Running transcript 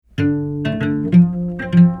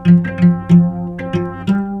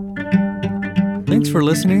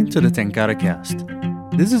listening to the Tenkara Cast.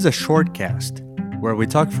 This is a short cast where we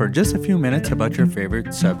talk for just a few minutes about your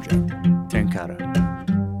favorite subject, Tenkara.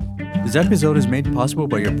 This episode is made possible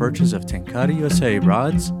by your purchase of Tenkara USA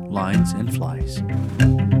rods, lines, and flies.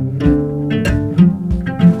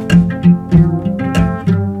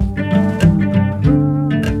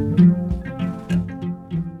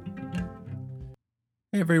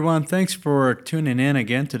 Hey everyone, thanks for tuning in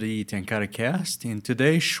again to the Tenkara Cast. In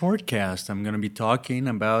today's short cast, I'm going to be talking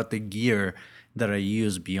about the gear that I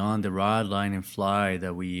use beyond the rod, line, and fly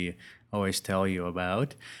that we always tell you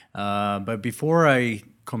about. But before I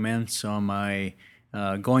commence on my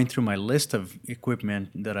going through my list of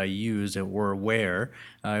equipment that I use or wear,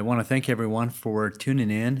 I want to thank everyone for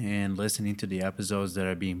tuning in and listening to the episodes that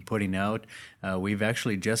I've been putting out. We've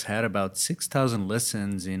actually just had about 6,000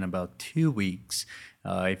 listens in about 2 weeks.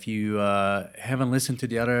 If you haven't listened to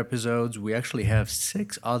the other episodes, we actually have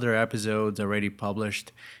 6 other episodes already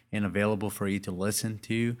published and available for you to listen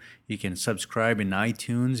to. You can subscribe in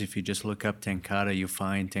iTunes. If you just look up Tenkara, you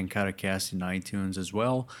find Tenkara Cast in iTunes as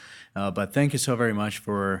well. But thank you so very much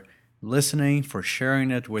for listening, for sharing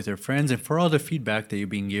it with your friends, and for all the feedback that you've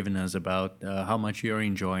been giving us about how much you're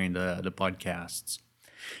enjoying the podcasts.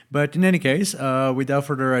 But in any case, without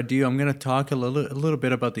further ado, I'm going to talk a little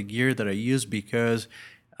bit about the gear that I use because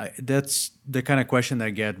that's the kind of question that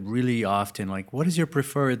I get really often. Like, what is your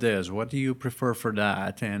preferred this? What do you prefer for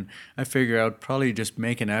that? And I figure I'd probably just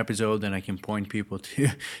make an episode and I can point people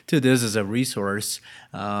to this as a resource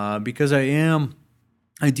because I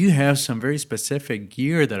do have some very specific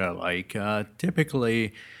gear that I like.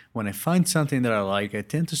 Typically, when I find something that I like, I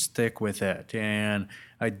tend to stick with it. And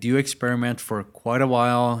I do experiment for quite a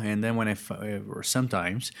while, and then or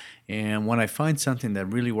sometimes, and when I find something that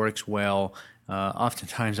really works well,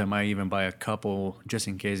 oftentimes I might even buy a couple just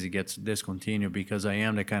in case it gets discontinued, because I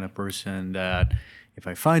am the kind of person that if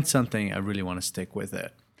I find something, I really want to stick with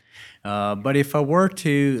it. But if I were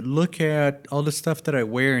to look at all the stuff that I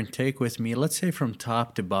wear and take with me, let's say from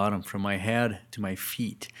top to bottom, from my head to my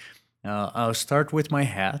feet, I'll start with my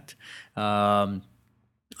hat.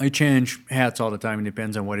 I change hats all the time. It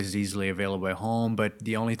depends on what is easily available at home. But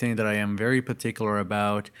the only thing that I am very particular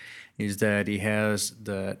about is that it has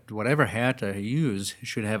whatever hat I use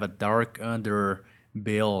should have a dark under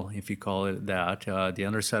bill, if you call it that. The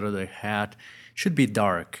underside of the hat should be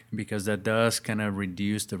dark because that does kind of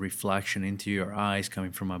reduce the reflection into your eyes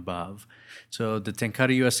coming from above. So the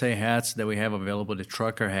Tenkara USA hats that we have available, the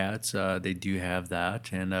trucker hats, they do have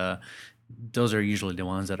that, and those are usually the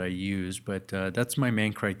ones that I use, but that's my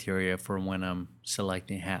main criteria for when I'm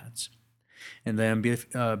selecting hats. And then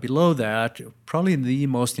below that, probably the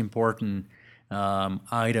most important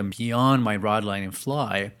item beyond my rod, line, and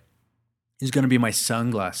fly is going to be my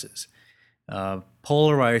sunglasses.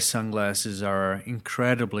 Polarized sunglasses are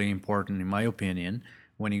incredibly important, in my opinion,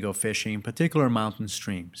 when you go fishing, in particular mountain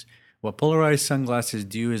streams. What polarized sunglasses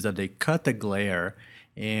do is that they cut the glare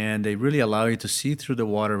and they really allow you to see through the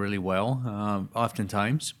water really well,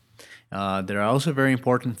 oftentimes. They're also very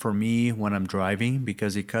important for me when I'm driving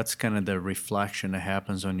because it cuts kind of the reflection that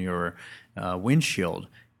happens on your windshield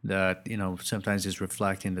that, sometimes is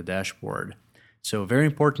reflecting the dashboard. So very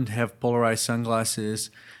important to have polarized sunglasses.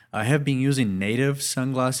 I have been using Native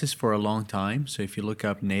sunglasses for a long time. So if you look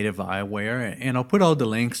up Native eyewear, and I'll put all the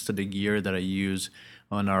links to the gear that I use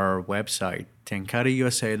on our website,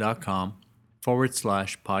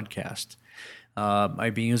 tenkarausa.com/podcast.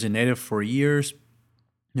 I've been using Native for years.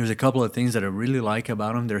 There's a couple of things that I really like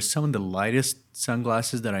about them. They're some of the lightest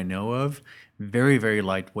sunglasses that I know of. Very, very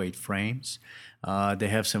lightweight frames. They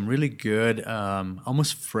have some really good,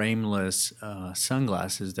 almost frameless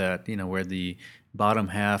sunglasses that, where the bottom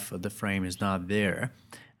half of the frame is not there.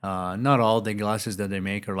 Not all the glasses that they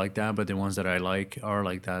make are like that, but the ones that I like are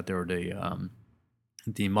like that. They're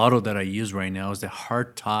the model that I use right now is the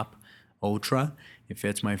Hardtop Ultra. It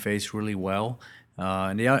fits my face really well.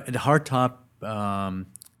 And the Hardtop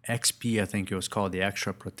XP, I think it was called, the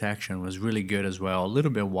Extra Protection, was really good as well. A little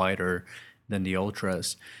bit wider than the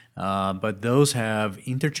Ultras. But those have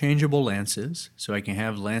interchangeable lenses. So I can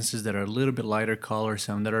have lenses that are a little bit lighter color,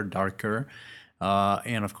 some that are darker.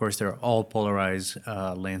 And of course, they're all polarized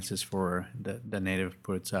lenses for the Native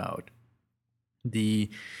puts out.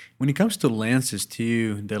 When it comes to lenses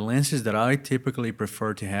too, the lenses that I typically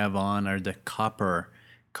prefer to have on are the copper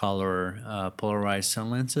color polarized sun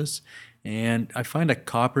lenses. And I find that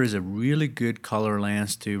copper is a really good color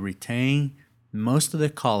lens to retain most of the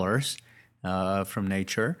colors from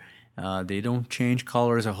nature. They don't change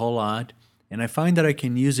colors a whole lot. And I find that I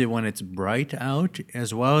can use it when it's bright out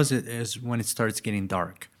as well as when it starts getting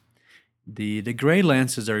dark. The gray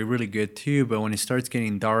lenses are really good too, but when it starts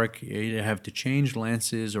getting dark, you either have to change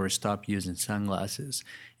lenses or stop using sunglasses.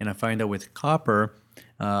 And I find that with copper,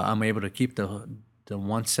 I'm able to keep the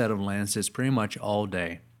one set of lenses pretty much all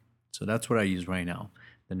day. So that's what I use right now,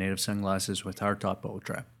 the native sunglasses with Hardtop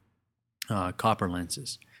Ultra, copper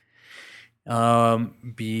lenses. Below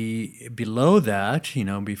that,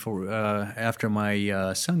 before after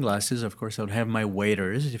my sunglasses, of course, I would have my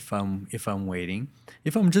waders if I'm wading.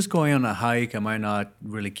 If I'm just going on a hike, I might not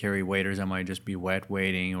really carry waders. I might just be wet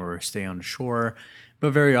wading or stay on the shore.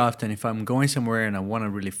 But very often, if I'm going somewhere and I want to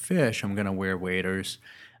really fish, I'm gonna wear waders.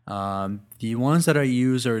 The ones that I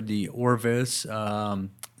use are the Orvis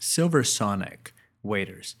Silver Sonic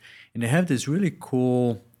waders, and they have this really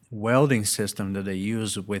cool welding system that they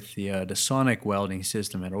use with the sonic welding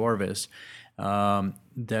system at Orvis,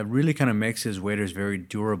 that really kind of makes his waders very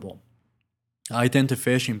durable. I tend to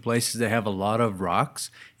fish in places that have a lot of rocks,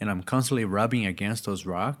 and I'm constantly rubbing against those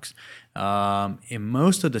rocks. In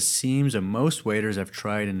most of the seams and most waders I've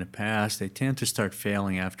tried in the past, they tend to start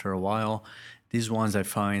failing after a while. These ones I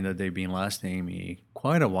find that they've been lasting me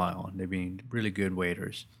quite a while. They've been really good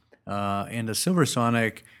waders. And the Silver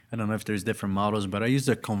Sonic, I don't know if there's different models, but I use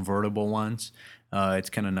the convertible ones. It's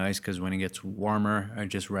kind of nice because when it gets warmer, I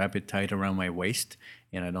just wrap it tight around my waist,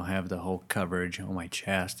 and I don't have the whole coverage on my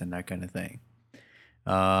chest and that kind of thing.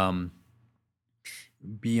 Um,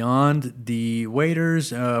 Beyond the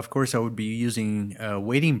waders, of course, I would be using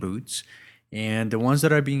wading boots. And the ones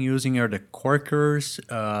that I've been using are the Corkers.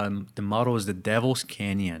 The model is the Devil's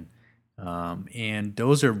Canyon. And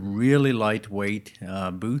those are really lightweight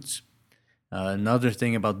boots. Another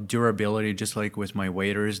thing about durability, just like with my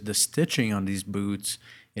waders, the stitching on these boots,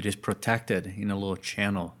 it is protected in a little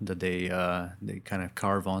channel that they kind of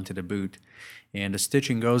carve onto the boot. And the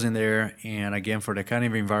stitching goes in there, and again, for the kind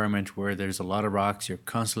of environment where there's a lot of rocks, you're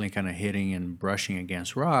constantly kind of hitting and brushing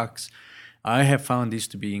against rocks. I have found these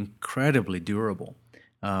to be incredibly durable.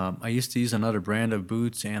 I used to use another brand of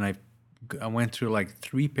boots, and I went through like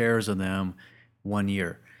 3 pairs of them one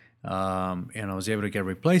year. And I was able to get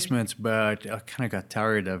replacements, but I kind of got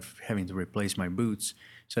tired of having to replace my boots.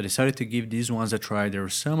 So I decided to give these ones a try. They were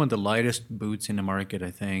some of the lightest boots in the market,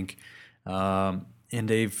 I think. And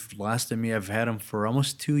they've lasted me. I've had them for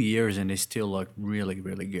almost 2 years, and they still look really,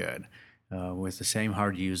 really good, with the same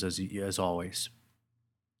hard use as always.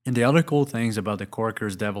 And the other cool things about the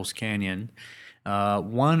Corkers Devil's Canyon,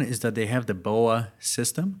 one is that they have the BOA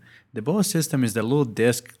system. The BOA system is the little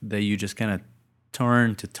disc that you just kind of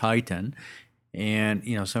turn to tighten. And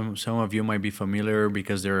some of you might be familiar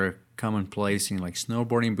because they're commonplace in like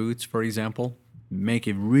snowboarding boots, for example. Make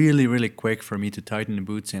it really, really quick for me to tighten the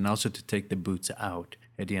boots and also to take the boots out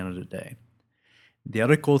at the end of the day. The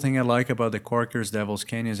other cool thing I like about the Corkers Devil's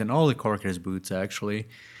Canyons and all the Corkers boots actually,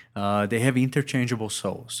 they have interchangeable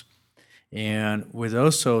soles. And with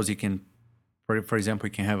those soles, you can, for example,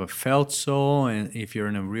 you can have a felt sole, and if you're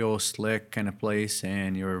in a real slick kind of place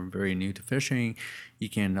and you're very new to fishing, you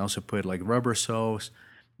can also put like rubber soles.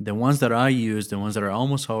 The ones that I use, the ones that are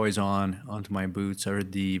almost always onto my boots, are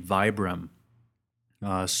the Vibram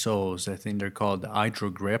soles. I think they're called the Hydro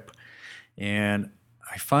Grip, and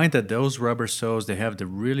I find that those rubber soles, they have the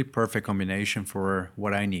really perfect combination for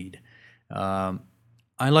what I need. Um,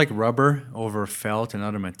 I like rubber over felt and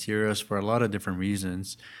other materials for a lot of different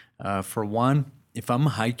reasons. For one, if I'm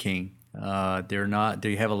hiking, they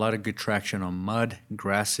have a lot of good traction on mud,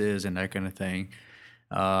 grasses, and that kind of thing.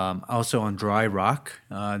 Also on dry rock,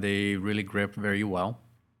 they really grip very well.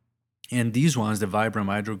 And these ones, the Vibram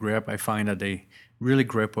Hydro Grip, I find that they really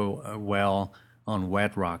grip well on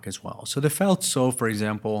wet rock as well. So the felt sole, for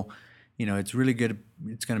example, it's really good.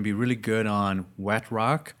 It's going to be really good on wet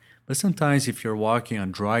rock. But sometimes if you're walking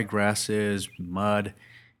on dry grasses, mud,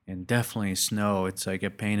 and definitely snow, it's like a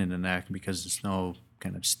pain in the neck because the snow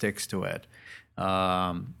kind of sticks to it.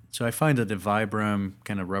 So I find that the Vibram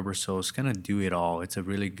kind of rubber soles kind of do it all. It's a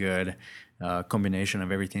really good combination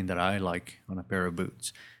of everything that I like on a pair of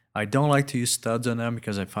boots. I don't like to use studs on them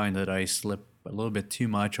because I find that I slip a little bit too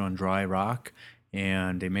much on dry rock,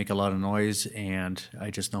 and they make a lot of noise, and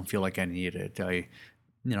I just don't feel like I need it. I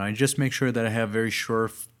just make sure that I have very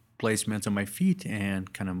sure placements on my feet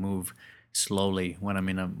and kind of move slowly when I'm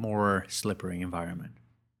in a more slippery environment.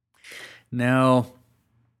 Now,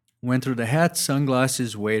 went through the hat,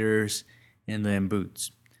 sunglasses, waders, and then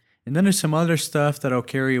boots. And then there's some other stuff that I'll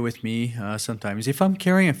carry with me sometimes. If I'm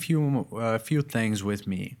carrying a few things with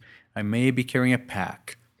me, I may be carrying a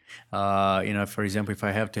pack. For example, if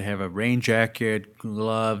I have to have a rain jacket,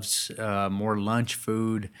 gloves, more lunch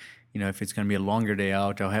food, if it's going to be a longer day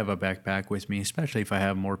out, I'll have a backpack with me, especially if I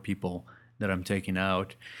have more people that I'm taking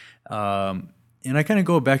out. And I kind of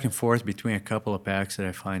go back and forth between a couple of packs that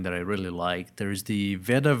I find that I really like. There's the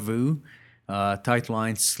Vedavu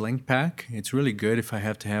Tightline Sling Pack. It's really good if I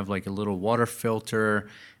have to have like a little water filter,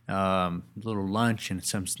 little lunch and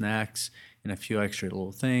some snacks and a few extra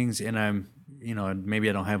little things. And maybe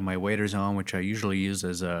I don't have my waders on, which I usually use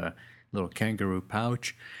as a little kangaroo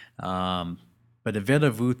pouch. But the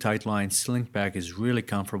Vedavu Tightline Sling Pack is really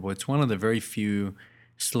comfortable. It's one of the very few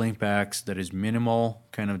sling packs that is minimal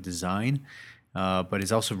kind of design, but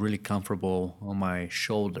it's also really comfortable on my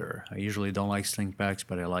shoulder. I usually don't like sling packs,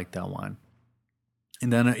 but I like that one.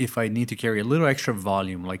 And then if I need to carry a little extra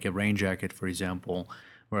volume, like a rain jacket, for example,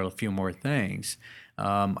 or a few more things,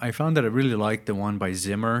 I found that I really like the one by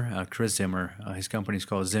Zimmer, Chris Zimmer. His company is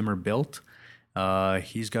called Zimmer Built.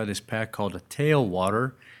 He's got this pack called a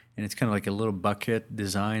Tailwater, and it's kind of like a little bucket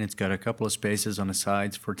design. It's got a couple of spaces on the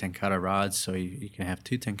sides for tenkara rods, so you can have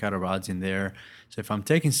 2 tenkara rods in there. So if I'm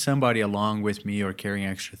taking somebody along with me or carrying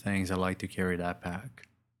extra things, I like to carry that pack.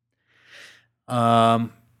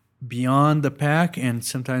 Beyond the pack, and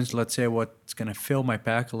sometimes let's say what's going to fill my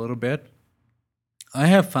pack a little bit, I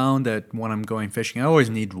have found that when I'm going fishing, I always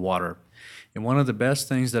need water. And one of the best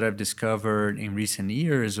things that I've discovered in recent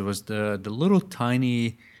years was the little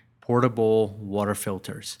tiny portable water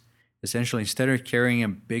filters. Essentially, instead of carrying a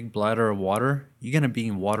big bladder of water, you're going to be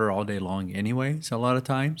in water all day long anyways, a lot of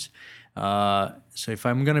times. So if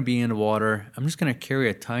I'm going to be in the water, I'm just going to carry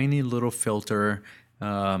a tiny little filter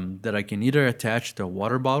that I can either attach to a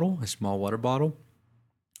water bottle, a small water bottle,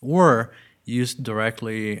 or use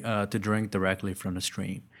directly to drink directly from the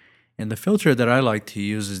stream. And the filter that I like to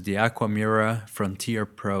use is the Aquamira Frontier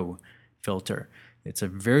Pro filter. It's a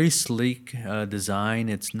very sleek design.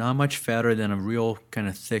 It's not much fatter than a real kind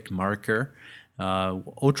of thick marker.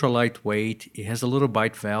 Ultra lightweight. It has a little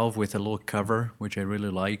bite valve with a little cover, which I really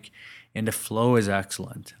like. And the flow is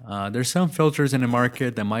excellent. There's some filters in the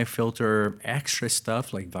market that might filter extra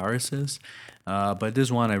stuff like viruses. But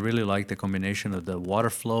this one, I really like the combination of the water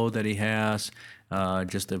flow that he has.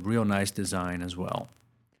 Just a real nice design as well.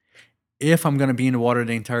 If I'm going to be in the water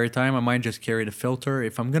the entire time, I might just carry the filter.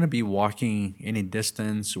 If I'm going to be walking any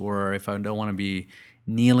distance, or if I don't want to be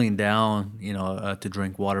kneeling down, to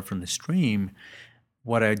drink water from the stream,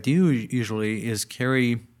 what I do usually is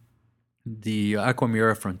carry the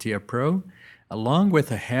Aquamira Frontier Pro along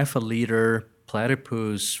with a 1/2 liter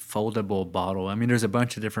Platypus foldable bottle. I mean, there's a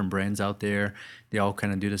bunch of different brands out there. They all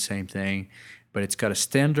kind of do the same thing, but it's got a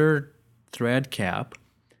standard thread cap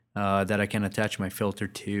that I can attach my filter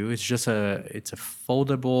to. It's a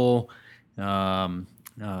foldable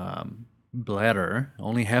bladder,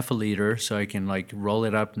 only 1/2 liter, so I can like roll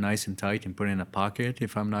it up nice and tight and put it in a pocket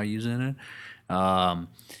if I'm not using it.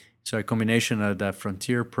 So a combination of the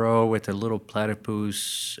Frontier Pro with a little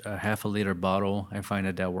Platypus 1/2 liter bottle, I find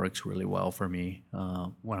that works really well for me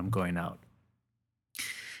when I'm going out.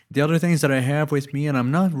 The other things that I have with me, and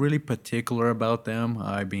I'm not really particular about them,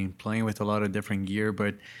 I've been playing with a lot of different gear,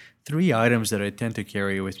 but 3 items that I tend to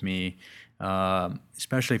carry with me,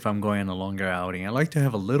 especially if I'm going on a longer outing. I like to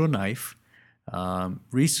have a little knife.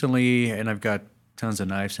 Recently, and I've got tons of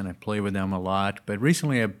knives and I play with them a lot, but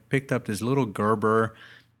recently I picked up this little Gerber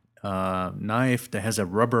knife that has a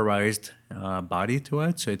rubberized body to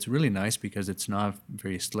it, so it's really nice because it's not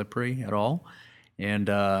very slippery at all.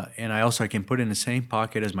 And I can put it in the same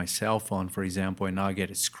pocket as my cell phone, for example, and not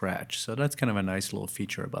get it scratched. So that's kind of a nice little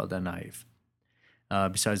feature about that knife.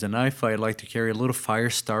 Besides the knife, I like to carry a little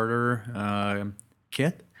fire starter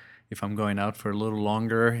kit if I'm going out for a little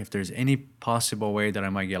longer. If there's any possible way that I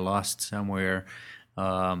might get lost somewhere,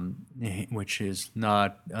 which is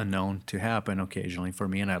not unknown to happen occasionally for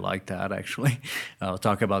me, and I like that actually. I'll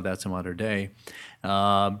talk about that some other day.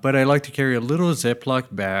 But I like to carry a little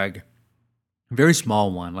Ziploc bag, very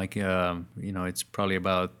small one, like it's probably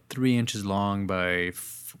about 3 inches long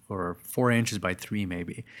or 4 inches by 3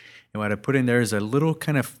 maybe. And what I put in there is a little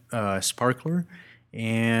kind of sparkler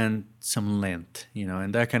and some lint,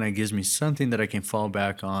 and that kind of gives me something that I can fall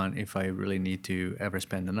back on if I really need to ever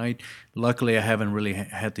spend the night. Luckily, I haven't really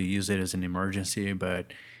had to use it as an emergency,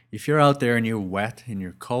 but if you're out there and you're wet and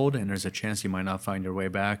you're cold and there's a chance you might not find your way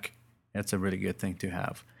back, that's a really good thing to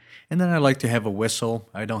have. And then I like to have a whistle.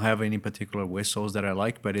 I don't have any particular whistles that I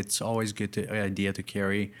like, but it's always good idea to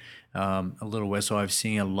carry a little whistle. I've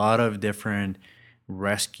seen a lot of different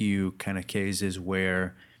rescue kind of cases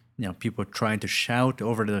where people trying to shout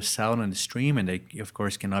over the sound on the stream, and they of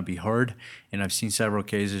course cannot be heard. And I've seen several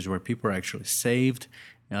cases where people are actually saved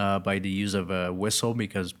by the use of a whistle,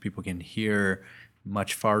 because people can hear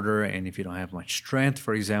much farther, and if you don't have much strength,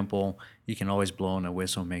 for example, you can always blow on a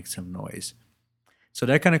whistle, make some noise. So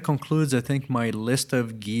that kind of concludes, I think, my list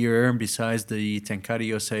of gear besides the Tenkara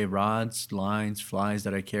USA rods, lines, flies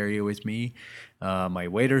that I carry with me. My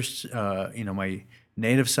waders, my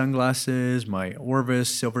native sunglasses, my Orvis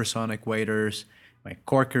Silversonic waders, my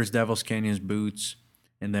Corkers Devil's Canyons boots,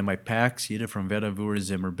 and then my packs, either from Vedavu or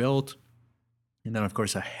Zimmer-Built. And then, of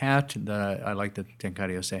course, a hat. I like the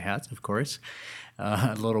Tenkara USA hats, of course.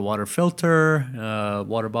 A little water filter,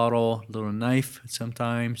 water bottle, a little knife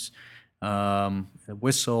sometimes, a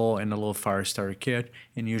whistle, and a little fire starter kit,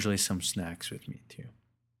 and usually some snacks with me too.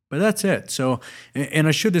 But that's it. So, and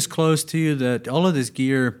I should disclose to you that all of this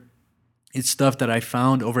gear, it's stuff that I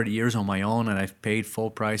found over the years on my own, and I've paid full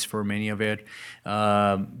price for many of it.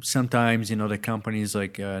 Sometimes, the companies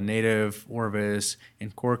like Native, Orvis,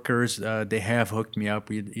 and Corkers, they have hooked me up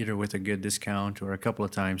either with a good discount or a couple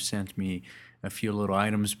of times sent me a few little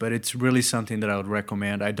items. But it's really something that I would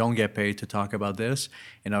recommend. I don't get paid to talk about this,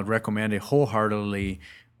 and I would recommend it wholeheartedly,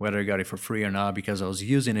 whether I got it for free or not, because I was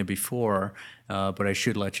using it before. But I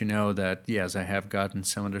should let you know that, yes, I have gotten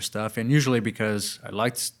some of their stuff. And usually because I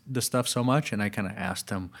liked the stuff so much, and I kind of asked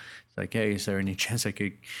them, like, hey, is there any chance I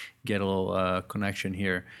could get a little connection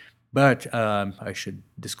here? But I should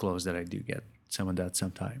disclose that I do get some of that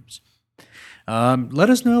sometimes. Let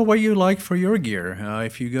us know what you like for your gear.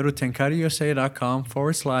 If you go to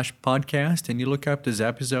tenkarausa.com/podcast and you look up this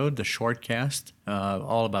episode, the shortcast,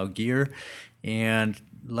 all about gear, and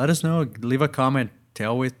let us know. Leave a comment.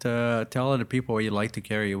 Tell other people what you like to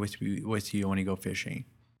carry with you when you go fishing.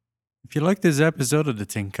 If you like this episode of the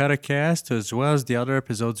Tenkara Cast, as well as the other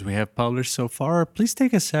episodes we have published so far, please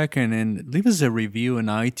take a second and leave us a review in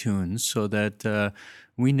iTunes so that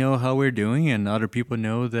we know how we're doing and other people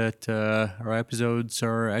know that our episodes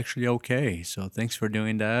are actually okay. So thanks for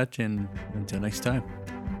doing that, and until next time.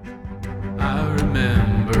 I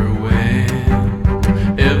remember when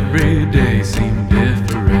every day seemed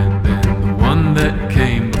different than the one that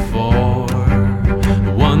came before,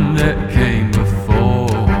 the one that came before.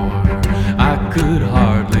 I could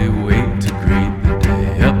hardly wait to greet the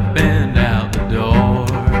day up and out the door.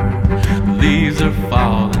 The leaves are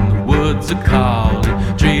falling, the woods are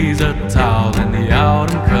calling, trees are tall in the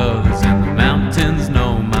autumn colors, and the mountains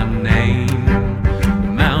know my name. The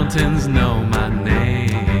mountains know my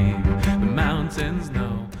name. The mountains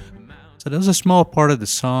know. So that was a small part of the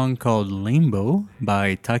song called Limbo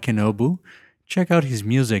by Takenobu. Check out his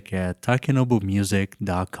music at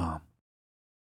takenobumusic.com.